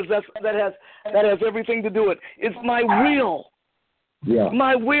brother, because that has everything to do with it. It's my will. Yeah.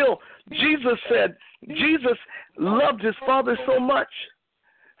 My will. Jesus loved his Father so much.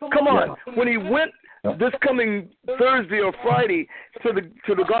 Come on. When he went this coming Thursday or Friday to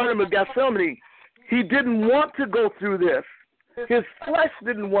the Garden of Gethsemane, he didn't want to go through this. His flesh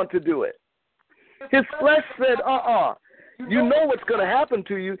didn't want to do it. His flesh said, you know what's going to happen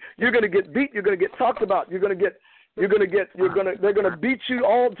to you. You're going to get beat. You're going to get talked about. They're going to beat you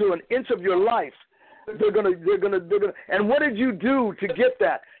all to an inch of your life. They're going to. And what did you do to get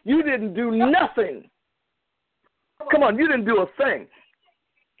that? You didn't do nothing. Come on, you didn't do a thing.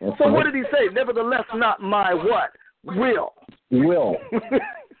 So what did he say? Nevertheless, not my what? Will.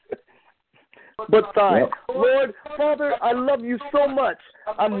 But thine. Lord, Father, I love you so much.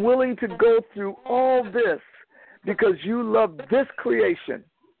 I'm willing to go through all this because you love this creation.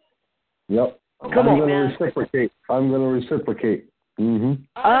 Yep. Come on. I'm going to reciprocate. Mm-hmm.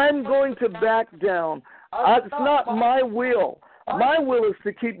 I'm going to back down. It's not my will. My will is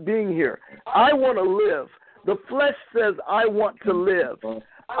to keep being here. I want to live. The flesh says I want to live.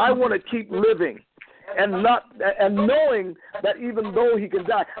 I want to keep living. And knowing that even though he can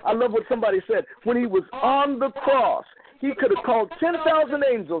die. I love what somebody said. When he was on the cross, he could have called 10,000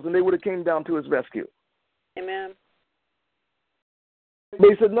 angels and they would have came down to his rescue. Amen. But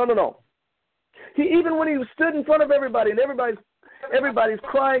he said, no. Even when he stood in front of everybody and everybody's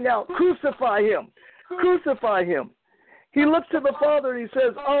crying out, crucify him. Crucify him. He looked to the Father and he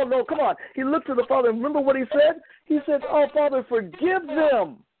says, oh, no, come on. He looked to the Father and remember what he said? He said, oh, Father, forgive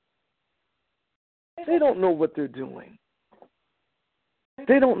them. They don't know what they're doing.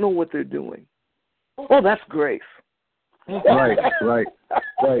 They don't know what they're doing. Oh, that's grace. Right.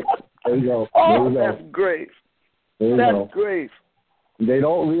 There you go. Oh, that's grace. That's grace. They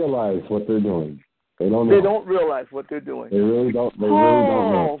don't realize what they're doing. They don't know. They don't realize what they're doing. They really don't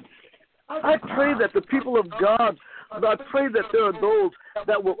know. I pray that the people of God, I pray that there are those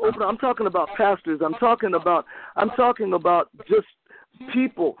that will open. I'm talking about pastors. I'm talking about just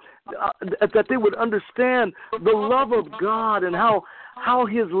people, that they would understand the love of God and how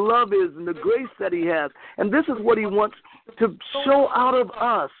his love is and the grace that he has. And this is what he wants to show out of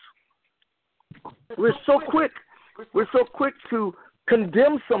us. We're so quick to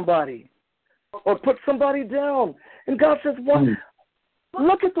condemn somebody or put somebody down. And God says, what?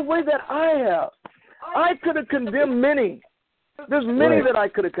 Look at the way that I have. I could have condemned many. There's many that I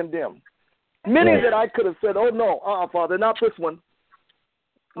could have condemned. Many that I could have said, oh, no, Father, not this one.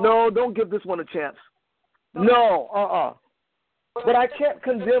 No, don't give this one a chance. No, But I can't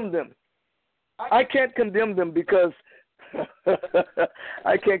condemn them. I can't condemn them because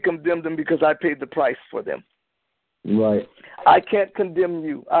I paid the price for them. Right. I can't condemn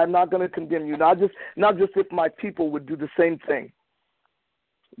you. I'm not going to condemn you. Not just if my people would do the same thing.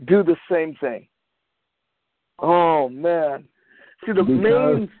 Oh, man. See, the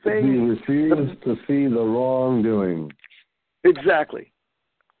main thing. He refused to see the wrongdoing. Exactly.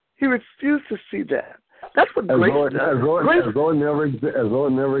 He refused to see that. That's what grace does. As though it never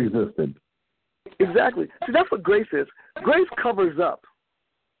existed. Exactly. See, that's what grace is. Grace covers up.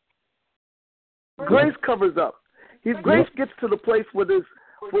 Grace covers up. Grace gets to the place where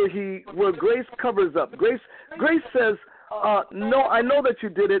grace covers up. Grace says, no, I know that you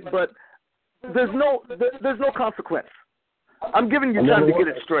did it, but there's no consequence. I'm giving you time to get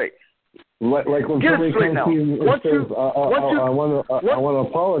it straight. Like when get somebody it straight comes now. to you and says, I want to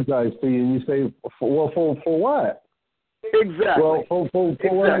apologize to you, and you say, for what? Exactly. Well, for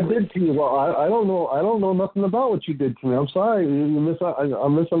what I did to you, well, I don't know nothing about what you did to me. I'm sorry. I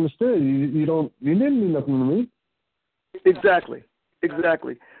misunderstood. You didn't do nothing to me. Exactly.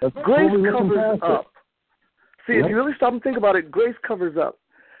 Grace covers up. See, Yep. if you really stop and think about it, grace covers up.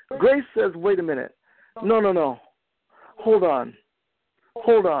 Grace says, wait a minute. No. Hold on.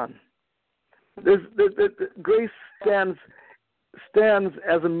 Grace stands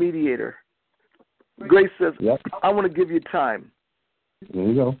as a mediator. Grace says, yep. I want to give you time. There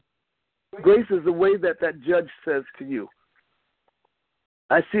you go. Grace is the way that judge says to you,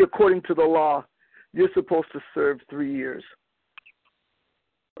 I see according to the law, you're supposed to serve 3 years.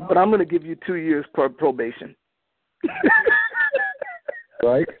 But I'm going to give you 2 years probation.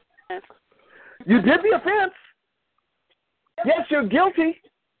 Right? You did the offense. Yes, you're guilty.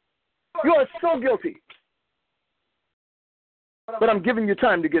 You are so guilty. But I'm giving you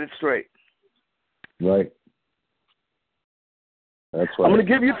time to get it straight. Right. That's right. I'm going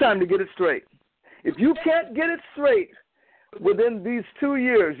to give you time to get it straight. If you can't get it straight within these 2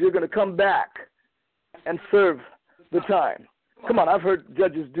 years, you're going to come back and serve the time. Come on, I've heard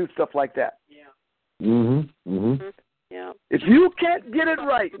judges do stuff like that. Yeah. If you can't get it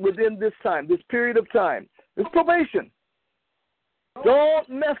right within this time, this period of time, this probation, don't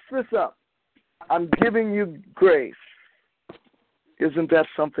mess this up. I'm giving you grace. Isn't that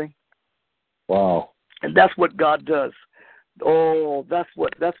something? Wow. And that's what God does. Oh, that's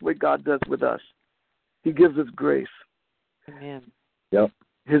what God does with us. He gives us grace. Amen. Yep.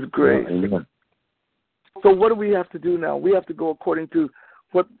 His grace. Amen. So what do we have to do now? We have to go according to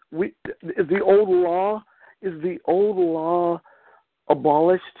what is the old law. Is the old law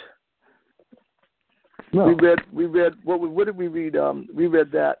abolished? No. We read what did we read? We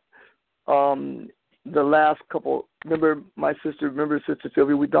read that the last couple. Remember Sister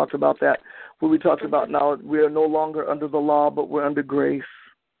Sylvia? We talked about that. Where we talked about now we are no longer under the law, but we're under grace.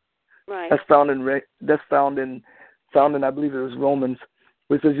 Right. That's found in I believe it was Romans,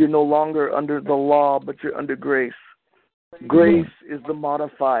 where it says you're no longer under the law, but you're under grace. Grace is the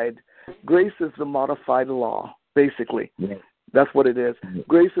modified law, basically. Yeah. That's what it is.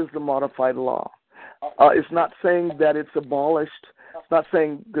 Grace is the modified law. It's not saying that it's abolished. It's not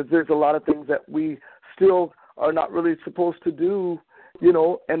saying because there's a lot of things that we still are not really supposed to do,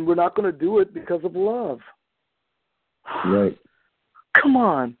 and we're not going to do it because of love. Right. Come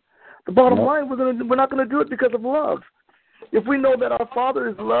on. The bottom line, we're not going to do it because of love. If we know that our Father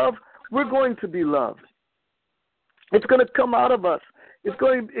is love, we're going to be loved. It's going to come out of us. It's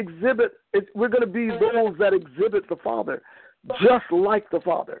going to exhibit. We're going to be those that exhibit the Father, just like the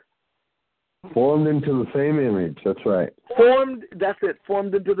Father. Formed into the same image. That's right. Formed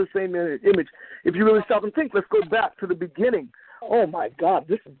into the same image. If you really stop and think, let's go back to the beginning. Oh, my God,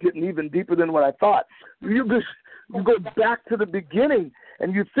 this is getting even deeper than what I thought. You go back to the beginning,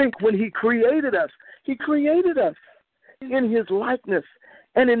 and you think when He created us in His likeness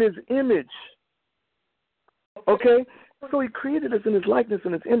and in His image. Okay? So He created us in His likeness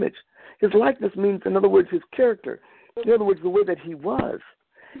and His image. His likeness means, in other words, His character. In other words, the way that He was.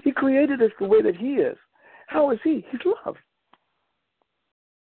 He created us the way that He is. How is He? He's love.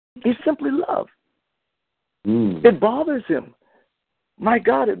 He's simply love. It bothers Him. My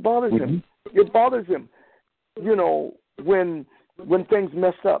God, it bothers Him. It bothers Him, when things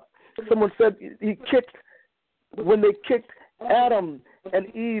mess up. Someone said when they kicked Adam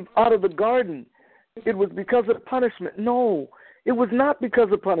and Eve out of the garden, it was because of punishment. No, it was not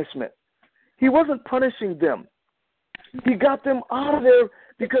because of punishment. He wasn't punishing them. He got them out of there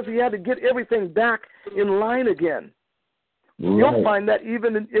because He had to get everything back in line again. Right. You'll find that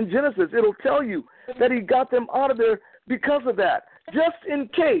even in Genesis. It'll tell you that He got them out of there because of that, just in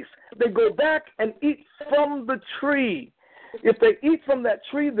case they go back and eat from the tree. If they eat from that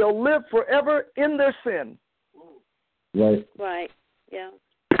tree, they'll live forever in their sin. Right. Right. Yeah.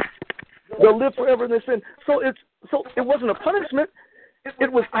 They'll live forever in their sin. So it wasn't a punishment.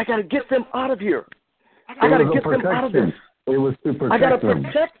 It was, I got to get them out of here. I got to get them out of this. It was to protect them. I got to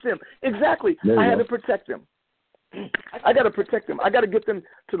protect them. Exactly. I had to protect them. I got to protect them. I got to get them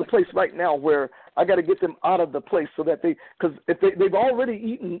to the place right now where I got to get them out of the place so that because if they've already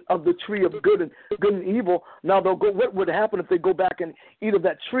eaten of the tree of good and evil, now they'll go. What would happen if they go back and eat of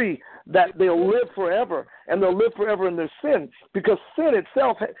that tree? That they'll live forever, and they'll live forever in their sin, because sin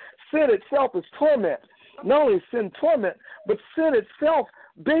itself is torment. Not only sin torment, but sin itself,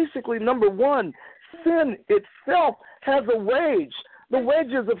 basically, number one, sin itself has a wage. The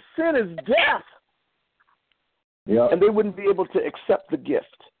wages of sin is death. Yeah. And they wouldn't be able to accept the gift.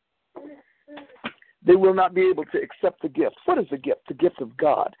 They will not be able to accept the gift. What is the gift? The gift of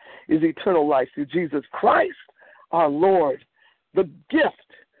God is eternal life through Jesus Christ, our Lord, the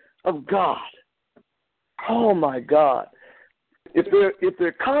gift of God. Oh my God. If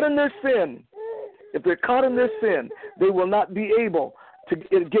they're caught in their sin, they will not be able to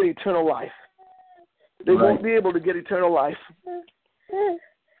get eternal life. They won't be able to get eternal life.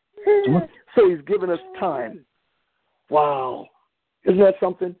 So he's given us time. Wow. Isn't that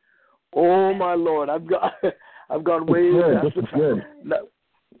something? Oh my Lord, I've gone way past the time.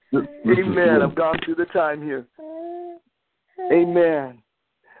 Amen. I've gone through the time here. Amen.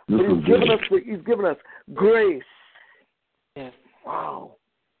 But he's given us grace. Yes. Wow.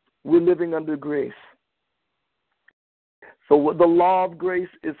 We're living under grace. So what the law of grace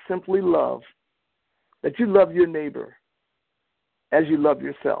is simply love. That you love your neighbor as you love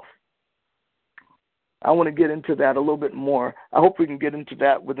yourself. I want to get into that a little bit more. I hope we can get into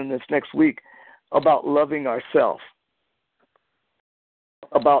that within this next week about loving ourselves,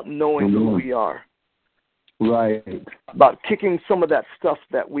 about knowing who we are. Right. About kicking some of that stuff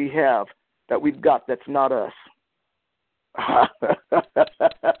that we've got that's not us.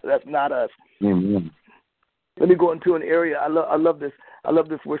 That's not us. Amen. Let me go into an area. I love this. I love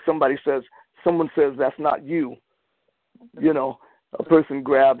this where someone says that's not you. You know, a person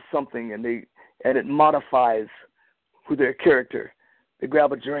grabs something and it modifies who their character. They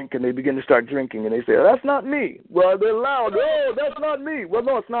grab a drink and they begin to start drinking and they say, "That's not me." Well, they're loud. "Oh, that's not me." Well,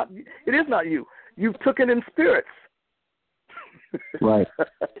 no, it's not. It is not you. You've taken in spirits. Right.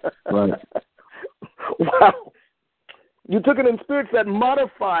 Right. Wow. You took it in spirits that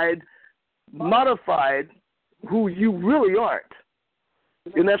modified who you really aren't.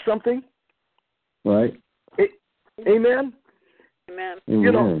 Isn't that something? Right. Amen. Amen.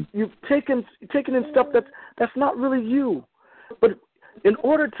 You know, you've taken in stuff that's not really you. But in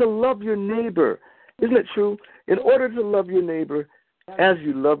order to love your neighbor, isn't it true? In order to love your neighbor as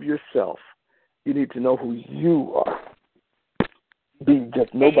you love yourself, you need to know who you are. Be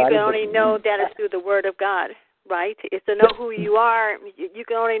just nobody. And you can only know that is through the Word of God, right? It's to know who you are. You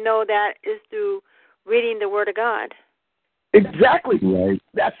can only know that is through reading the Word of God. Exactly. Right.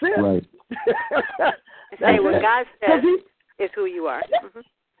 That's it. Right. Say what God says is who you are. Mm-hmm.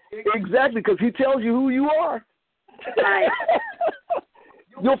 Exactly, because He tells you who you are. Right.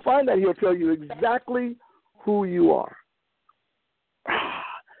 You'll find that He'll tell you exactly who you are.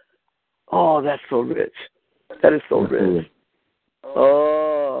 Oh, that's so rich. That is so rich.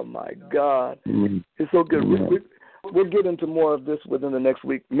 Oh, my God. It's so good. We'll get into more of this within the next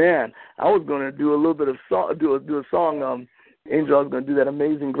week. Man, I was going to do a little bit of do a song. Angel, I was going to do that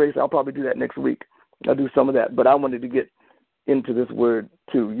Amazing Grace. I'll probably do that next week. I'll do some of that. But I wanted to get into this word,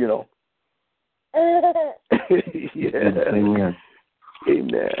 too, you know. Yeah. Amen.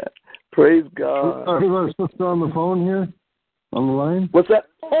 Amen. Praise God. Is our sister on the phone here? On the line? What's that?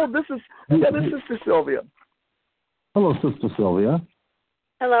 Oh, this is Sister Sylvia. Hello, Sister Sylvia.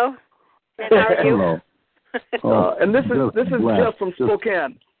 Hello. And how are you? Hello. And this is Jeff from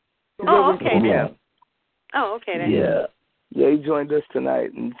Spokane. Oh, okay then. Oh, okay then. Yeah, he joined us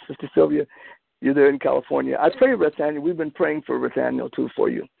tonight. And Sister Sylvia, you're there in California. I pray, Nathaniel. We've been praying for Nathaniel, too, for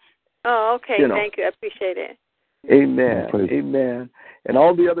you. Oh, okay. You know. Thank you. I appreciate it. Amen. Amen. And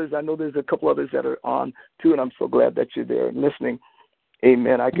all the others, I know there's a couple others that are on, too, and I'm so glad that you're there and listening.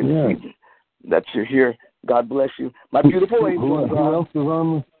 Amen. I can see that you're here. God bless you. My beautiful angel. Who else is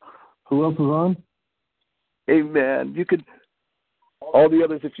on? Who else is on? Amen. You could, all the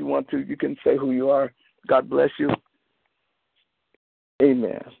others, if you want to, you can say who you are. God bless you.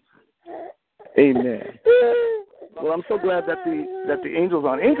 Amen. Amen. Well, I'm so glad that the angel's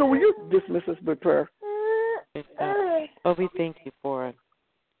on. Angel, will you dismiss us with prayer? Oh, we thank you for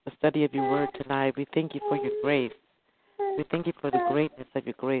the study of your word tonight. We thank you for your grace. We thank you for the greatness of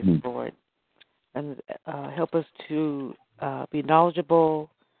your grace, Lord. And help us to be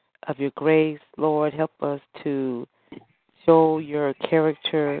knowledgeable of your grace, Lord. Help us to show your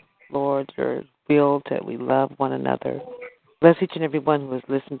character, Lord, your will that we love one another. Bless each and every one who has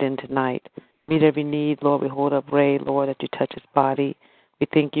listened in tonight. Meet every need, Lord. We hold up Ray, Lord, that you touch his body. We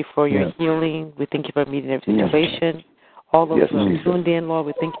thank you for your healing. We thank you for meeting every situation. All those who are tuned in, Lord,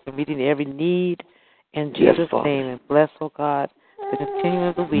 we thank you for meeting every need. In Jesus' name, and bless, oh God, the continuing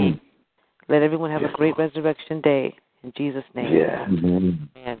of the week. Let everyone have a great resurrection day. In Jesus' name. Yeah. Amen.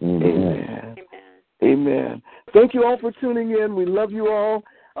 Amen. Amen. Thank you all for tuning in. We love you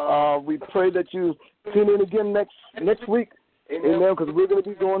all. We pray that you tune in again next week. Amen, because we're going to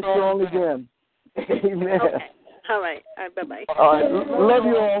be going strong again. Amen. Okay. All right. Bye-bye. All right. Love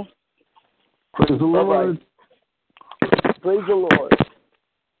you all. Praise the Lord. Praise the Lord.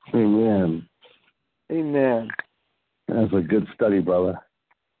 Amen. Amen. That's a good study, brother.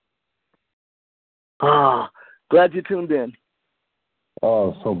 Glad you tuned in.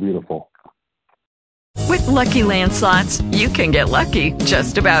 Oh, so beautiful. With Lucky Land Slots, you can get lucky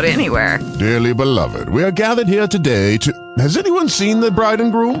just about anywhere. Dearly beloved, we are gathered here today to... Has anyone seen the bride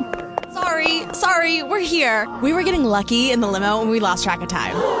and groom? Sorry, we're here. We were getting lucky in the limo and we lost track of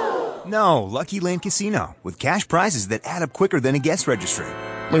time. No, Lucky Land Casino, with cash prizes that add up quicker than a guest registry.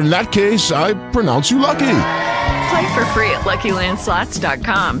 In that case, I pronounce you lucky. Play for free at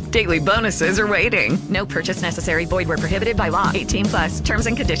LuckyLandSlots.com. Daily bonuses are waiting. No purchase necessary. Void where prohibited by law. 18+. Terms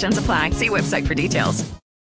and conditions apply. See website for details.